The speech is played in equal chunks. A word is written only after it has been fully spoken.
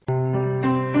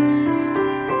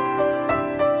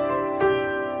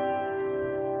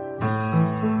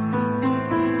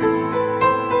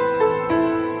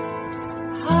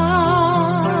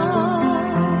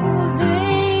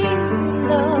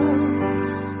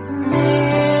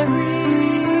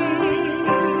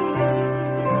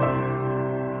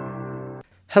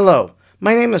Hello,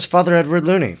 my name is Father Edward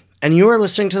Looney, and you are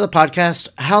listening to the podcast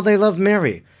How They Love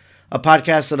Mary, a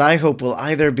podcast that I hope will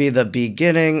either be the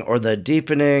beginning or the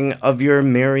deepening of your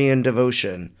Marian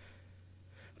devotion.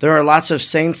 There are lots of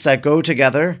saints that go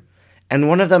together, and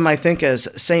one of them I think is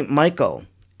Saint Michael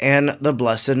and the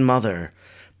Blessed Mother.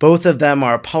 Both of them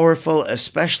are powerful,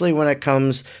 especially when it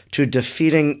comes to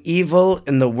defeating evil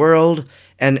in the world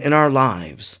and in our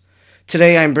lives.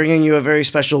 Today, I'm bringing you a very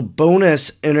special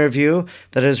bonus interview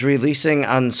that is releasing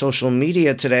on social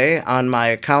media today on my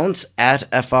account at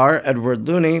Fr. Edward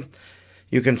Looney.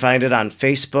 You can find it on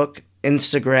Facebook,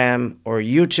 Instagram, or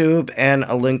YouTube, and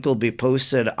a link will be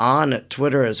posted on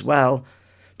Twitter as well.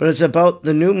 But it's about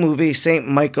the new movie, St.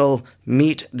 Michael,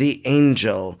 Meet the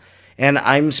Angel. And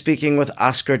I'm speaking with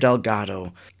Oscar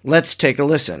Delgado. Let's take a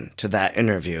listen to that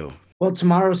interview. Well,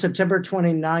 tomorrow, September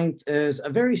 29th, is a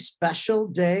very special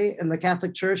day in the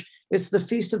Catholic Church. It's the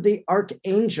Feast of the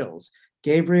Archangels,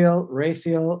 Gabriel,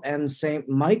 Raphael, and St.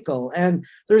 Michael. And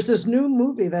there's this new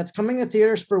movie that's coming to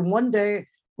theaters for one day.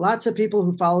 Lots of people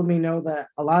who follow me know that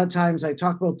a lot of times I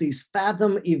talk about these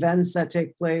Fathom events that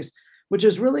take place, which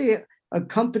is really a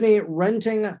company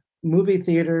renting movie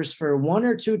theaters for 1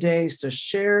 or 2 days to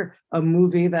share a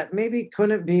movie that maybe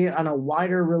couldn't be on a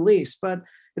wider release. But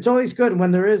it's always good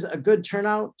when there is a good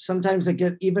turnout. Sometimes they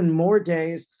get even more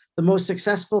days. The most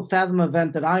successful Fathom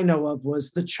event that I know of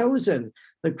was The Chosen,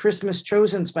 the Christmas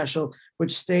Chosen special,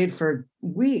 which stayed for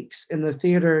weeks in the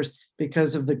theaters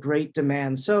because of the great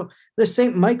demand. So the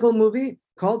St. Michael movie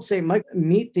called St. Michael,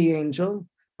 Meet the Angel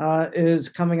is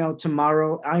coming out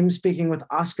tomorrow. I'm speaking with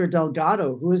Oscar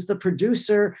Delgado, who is the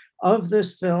producer of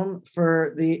this film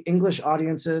for the English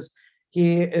audiences.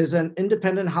 He is an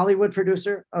independent Hollywood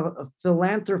producer, a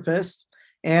philanthropist,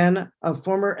 and a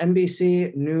former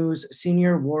NBC News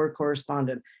senior war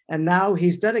correspondent. And now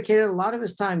he's dedicated a lot of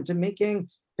his time to making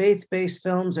faith-based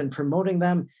films and promoting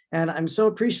them. And I'm so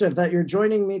appreciative that you're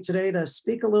joining me today to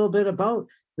speak a little bit about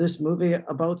this movie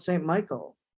about St.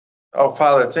 Michael. Oh,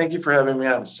 Father, thank you for having me.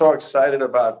 I'm so excited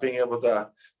about being able to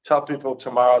tell people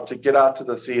tomorrow to get out to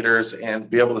the theaters and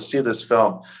be able to see this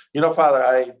film. You know,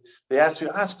 Father, they asked me,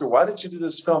 Oscar, why did you do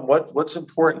this film? What's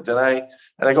important? And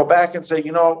I go back and say,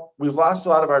 we've lost a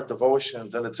lot of our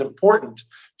devotions, and it's important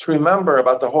to remember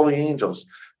about the holy angels.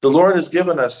 The Lord has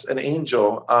given us an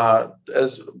angel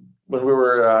as when we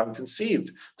were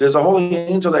conceived. There's a holy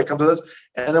angel that comes with us,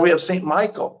 and then we have Saint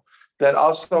Michael that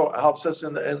also helps us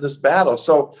in this battle.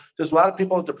 So there's a lot of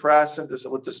people depressed and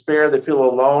with despair. They feel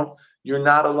alone. You're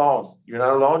not alone. You're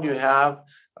not alone. You have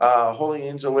a holy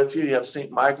angel with you. You have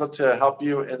St. Michael to help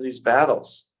you in these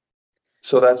battles.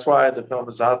 So that's why the film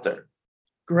is out there.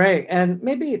 Great. And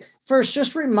maybe first,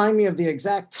 just remind me of the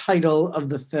exact title of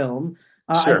the film.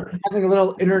 Sure. I'm having a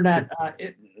little internet,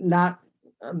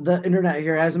 the internet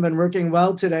here hasn't been working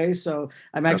well today, so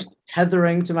I'm actually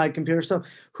tethering to my computer. So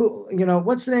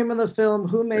what's the name of the film?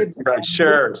 Who made Right,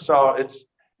 sure. So it's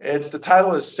the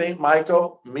title is St.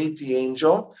 Michael, Meet the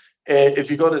Angel. If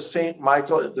you go to St.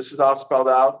 Michael, this is all spelled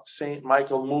out,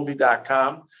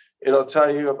 stmichaelmovie.com. It'll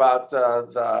tell you about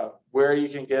the where you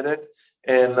can get it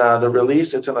and the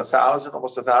release. It's in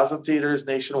almost 1,000 theaters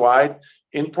nationwide,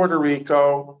 in Puerto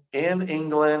Rico, in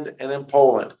England, and in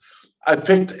Poland. I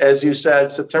picked, as you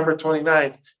said, September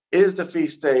 29th is the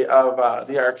feast day of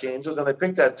the Archangels, and I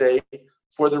picked that day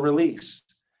for the release.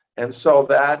 And so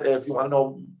that, if you want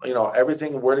to know,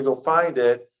 everything, where to go find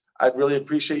it, I'd really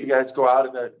appreciate you guys go out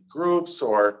in the groups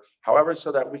or however,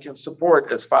 so that we can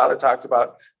support, as Father talked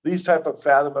about, these type of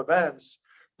Fathom events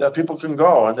that people can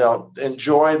go and they'll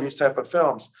enjoy these type of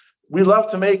films. We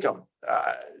love to make them,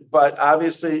 but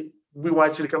obviously we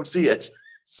want you to come see it.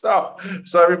 So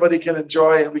everybody can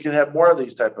enjoy and we can have more of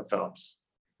these type of films.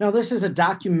 Now, this is a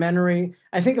documentary.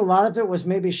 I think a lot of it was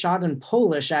maybe shot in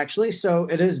Polish, actually. So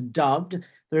it is dubbed.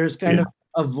 There's kind of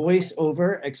a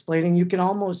voiceover explaining. You can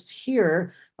almost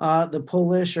hear the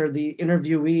Polish or the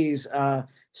interviewees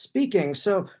speaking.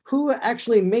 So who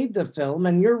actually made the film,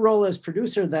 and your role as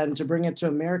producer then to bring it to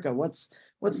America? What's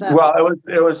that? Well,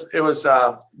 it was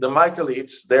the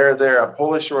Michaelites. They're a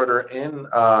Polish order in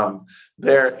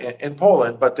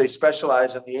Poland, but they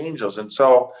specialize in the angels. And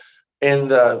so in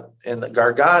the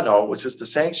Gargano, which is the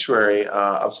sanctuary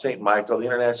of Saint Michael, the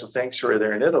international sanctuary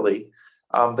there in Italy,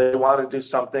 they wanted to do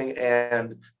something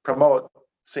and promote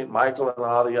St. Michael and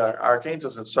all the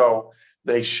archangels. And so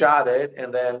they shot it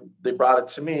and then they brought it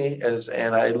to me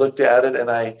and I looked at it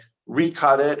and I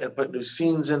recut it and put new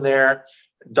scenes in there,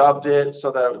 dubbed it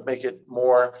so that it would make it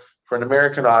more for an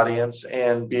American audience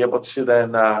and be able to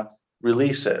then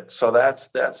release it. So that's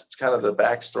kind of the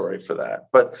backstory for that.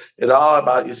 But it all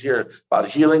about is here about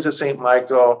healings of Saint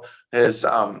Michael, his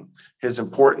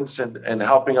importance in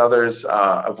helping others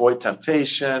avoid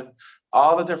temptation,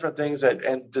 all the different things that,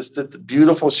 and just the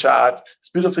beautiful shots. It's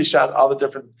beautifully shot, all the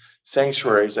different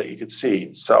sanctuaries that you could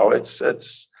see. So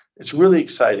it's really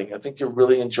exciting. I think you'll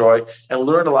really enjoy and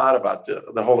learn a lot about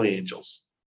the holy angels.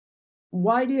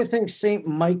 Why do you think Saint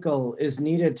Michael is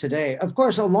needed today? Of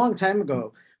course, a long time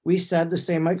ago, we said the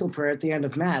Saint Michael prayer at the end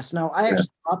of Mass. Now, I Yeah.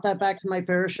 actually brought that back to my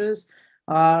parishes,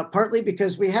 partly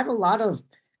because we had a lot of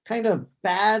kind of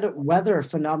bad weather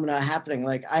phenomena happening.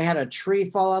 Like I had a tree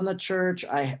fall on the church.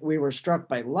 We were struck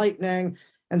by lightning.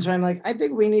 And so I'm like, I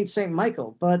think we need Saint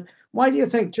Michael. But why do you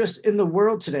think just in the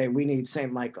world today we need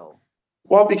Saint Michael?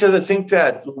 Well, because I think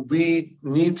that we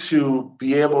need to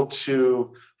be able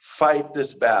to fight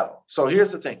this battle. So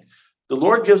here's the thing. The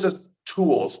Lord gives us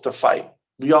tools to fight.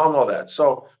 We all know that.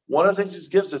 So one of the things he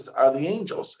gives us are the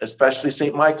angels, especially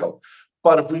Saint Michael.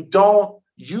 But if we don't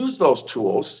use those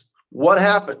tools, what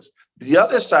happens? The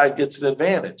other side gets an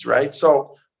advantage, right?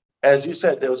 So as you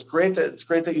said, it's great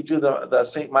that you do the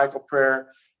Saint Michael prayer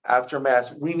after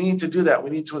Mass. We need to do that. We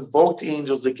need to invoke the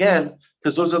angels again,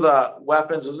 because those are the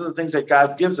weapons, those are the things that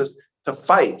God gives us to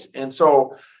fight. And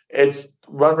so it's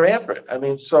run rampant. I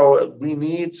mean, so we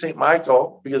need Saint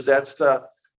Michael because that's the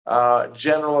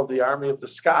general of the army of the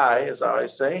sky, as I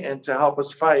always say, and to help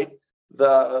us fight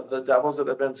the devils that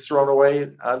have been thrown away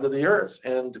onto the earth.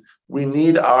 And we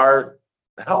need our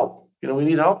help. We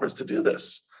need helpers to do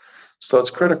this. So it's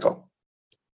critical.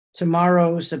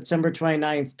 Tomorrow, September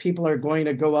 29th, people are going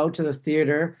to go out to the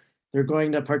theater. They're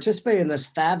going to participate in this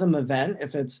Fathom event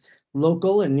if it's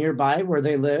local and nearby where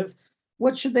they live.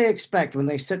 What should they expect when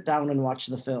they sit down and watch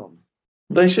the film?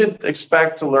 They should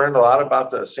expect to learn a lot about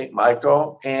the Saint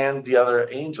Michael and the other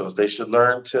angels. They should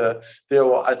learn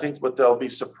I think what they'll be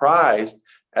surprised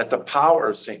at the power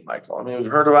of Saint Michael. I mean,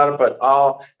 we've heard about it,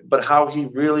 but how he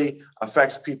really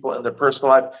affects people in their personal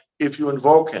life if you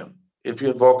invoke him.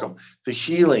 The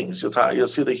healings, you'll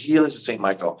see the healings of Saint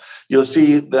Michael. You'll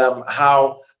see them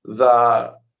how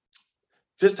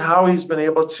he's been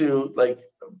able to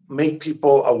make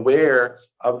people aware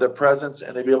of their presence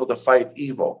and to be able to fight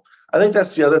evil. I think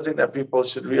that's the other thing that people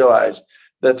should realize,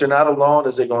 that they're not alone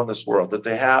as they go in this world, that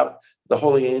they have the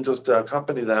holy angels to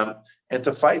accompany them and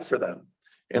to fight for them.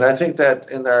 And I think that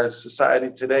in our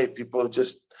society today, people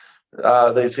just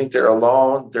they think they're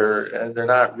alone. They're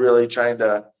not really trying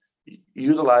to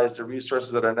utilize the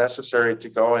resources that are necessary to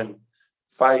go and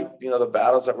fight, the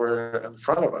battles that were in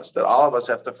front of us, that all of us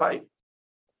have to fight.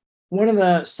 One of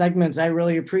the segments I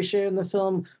really appreciated in the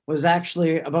film was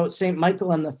actually about St.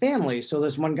 Michael and the family. So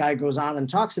this one guy goes on and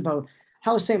talks about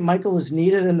how St. Michael is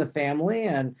needed in the family.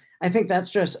 And I think that's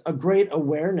just a great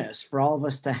awareness for all of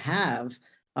us to have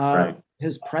Right.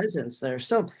 his presence there.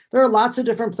 So there are lots of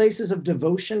different places of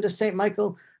devotion to St.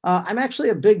 Michael. I'm actually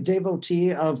a big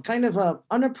devotee of kind of a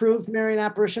unapproved Marian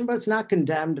apparition, but it's not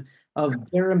condemned, of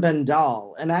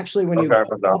Garabandal. And actually, when you go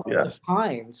up Yes.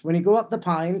 the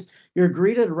Pines, you're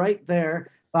greeted right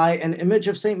there by an image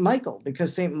of St. Michael,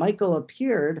 because St. Michael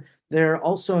appeared there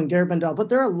also in Garabandal. But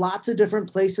there are lots of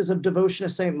different places of devotion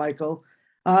to St. Michael.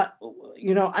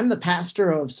 I'm the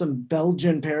pastor of some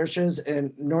Belgian parishes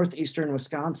in northeastern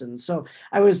Wisconsin. So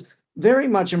I was very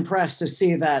much impressed to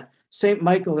see that St.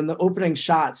 Michael in the opening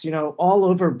shots, all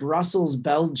over Brussels,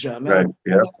 Belgium. Right. And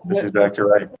Yeah. That's exactly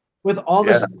right. with all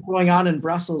Yeah. this stuff going on in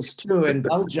Brussels too, in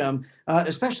Belgium,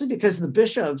 especially because the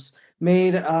bishops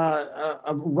made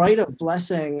a rite of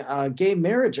blessing gay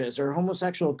marriages or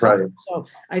homosexual couples. Right. So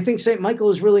I think St.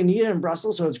 Michael is really needed in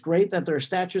Brussels. So it's great that there are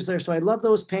statues there. So I love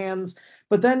those pans.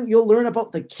 But then you'll learn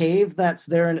about the cave that's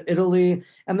there in Italy,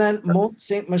 and then Mont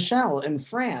Saint Michel in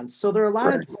France. So there are a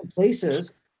lot of different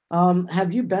places.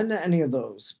 Have you been to any of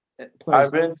those places?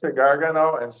 I've been to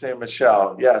Gargano and Saint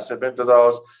Michel. Yes, I've been to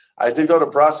those. I did go to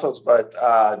Brussels, but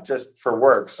just for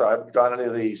work. So I haven't gone to any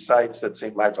of the sites that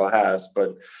St. Michael has,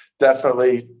 but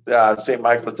definitely St.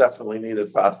 Michael is definitely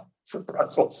needed for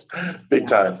Brussels, big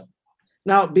time.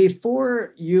 Now,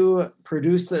 before you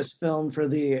produced this film for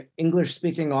the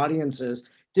English-speaking audiences,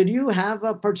 did you have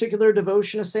a particular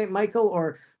devotion to St. Michael,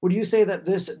 or would you say that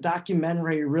this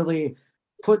documentary really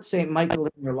put St. Michael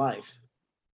in your life?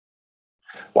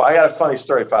 Well, I got a funny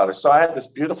story, Father. So I had this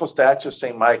beautiful statue of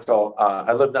St. Michael.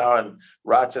 I live now in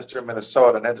Rochester,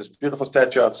 Minnesota, and I had this beautiful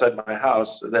statue outside my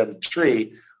house, that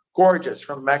tree, gorgeous,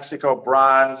 from Mexico,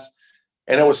 bronze,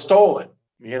 and it was stolen,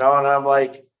 and I'm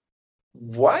like,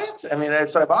 what? I mean,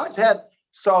 I've always had,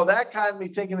 so that got me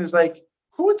thinking, is like,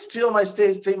 who would steal my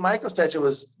St. Michael statue? It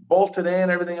was bolted in,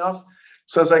 everything else.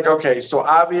 So it's like, okay, so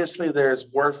obviously there's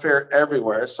warfare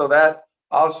everywhere. So that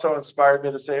also inspired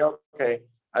me to say, okay,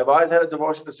 I've always had a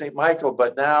devotion to St. Michael,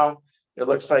 but now it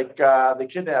looks like they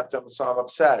kidnapped him, so I'm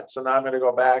upset. So now I'm going to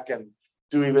go back and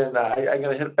do even, I'm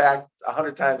going to hit it back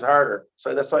 100 times harder.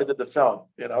 So that's why I did the film,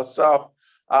 So,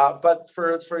 but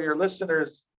for your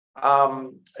listeners,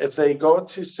 if they go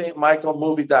to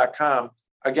stmichaelmovie.com,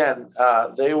 again,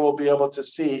 they will be able to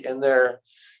see in their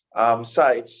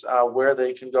sites where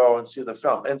they can go and see the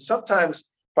film. And sometimes,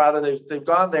 Father, they've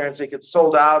gone there and say it's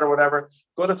sold out or whatever.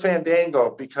 Go to Fandango,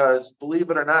 because believe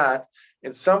it or not,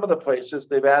 in some of the places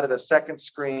they've added a second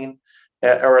screen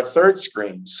or a third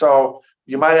screen. So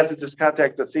you might have to just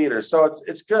contact the theater. So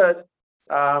it's good,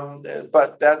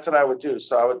 but that's what I would do.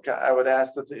 So I would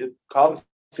ask call the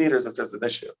theaters if there's an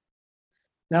issue.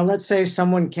 Now, let's say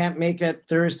someone can't make it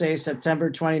Thursday, September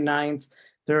 29th.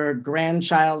 Their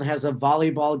grandchild has a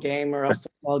volleyball game or a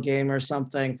football game or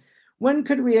something. When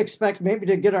could we expect maybe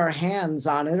to get our hands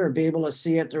on it or be able to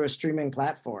see it through a streaming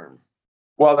platform?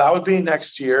 Well, that would be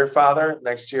next year, Father.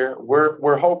 Next year,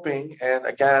 we're hoping, and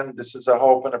again, this is a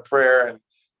hope and a prayer. And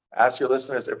ask your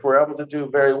listeners, if we're able to do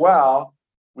very well,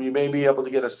 we may be able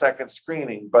to get a second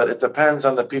screening. But it depends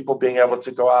on the people being able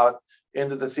to go out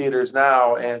into the theaters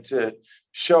now and to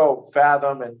show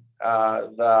Fathom and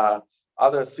the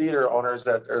other theater owners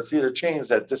or theater chains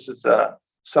that this is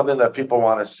something that people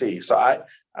want to see. So I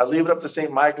leave it up to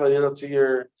St. Michael, to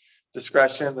your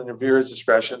discretion and your viewers'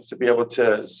 discretion to be able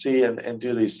to see and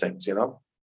do these things,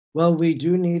 Well, we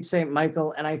do need St.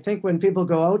 Michael. And I think when people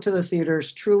go out to the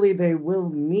theaters, truly they will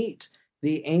meet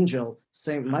the angel,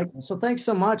 St. Michael. So thanks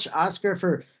so much, Oscar,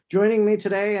 for joining me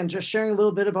today and just sharing a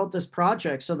little bit about this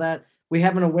project so that we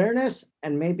have an awareness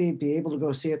and maybe be able to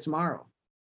go see it tomorrow.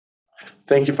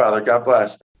 Thank you, Father. God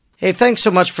bless. Hey, thanks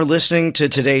so much for listening to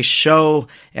today's show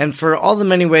and for all the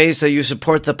many ways that you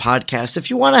support the podcast. If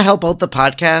you want to help out the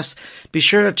podcast, be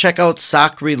sure to check out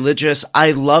Sock Religious.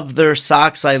 I love their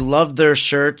socks. I love their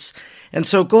shirts. And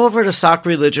so go over to Sock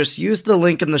Religious, use the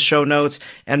link in the show notes,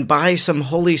 and buy some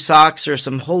holy socks or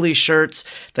some holy shirts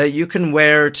that you can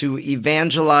wear to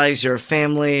evangelize your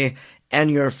family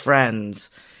and your friends.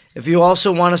 If you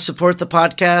also want to support the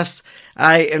podcast,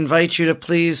 I invite you to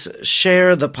please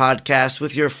share the podcast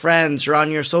with your friends or on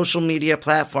your social media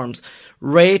platforms.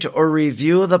 Rate or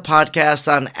review the podcast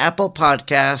on Apple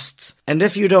Podcasts. And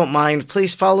if you don't mind,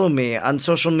 please follow me on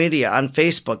social media on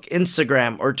Facebook,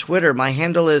 Instagram, or Twitter. My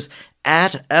handle is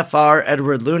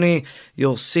 @FrEdwardLooney.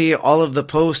 You'll see all of the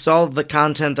posts, all of the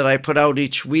content that I put out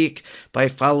each week by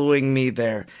following me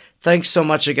there. Thanks so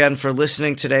much again for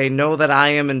listening today. Know that I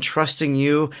am entrusting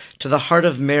you to the heart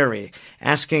of Mary,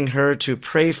 asking her to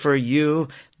pray for you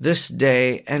this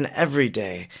day and every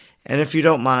day. And if you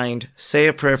don't mind, say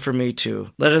a prayer for me too.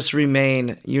 Let us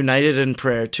remain united in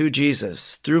prayer to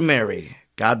Jesus through Mary.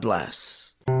 God bless.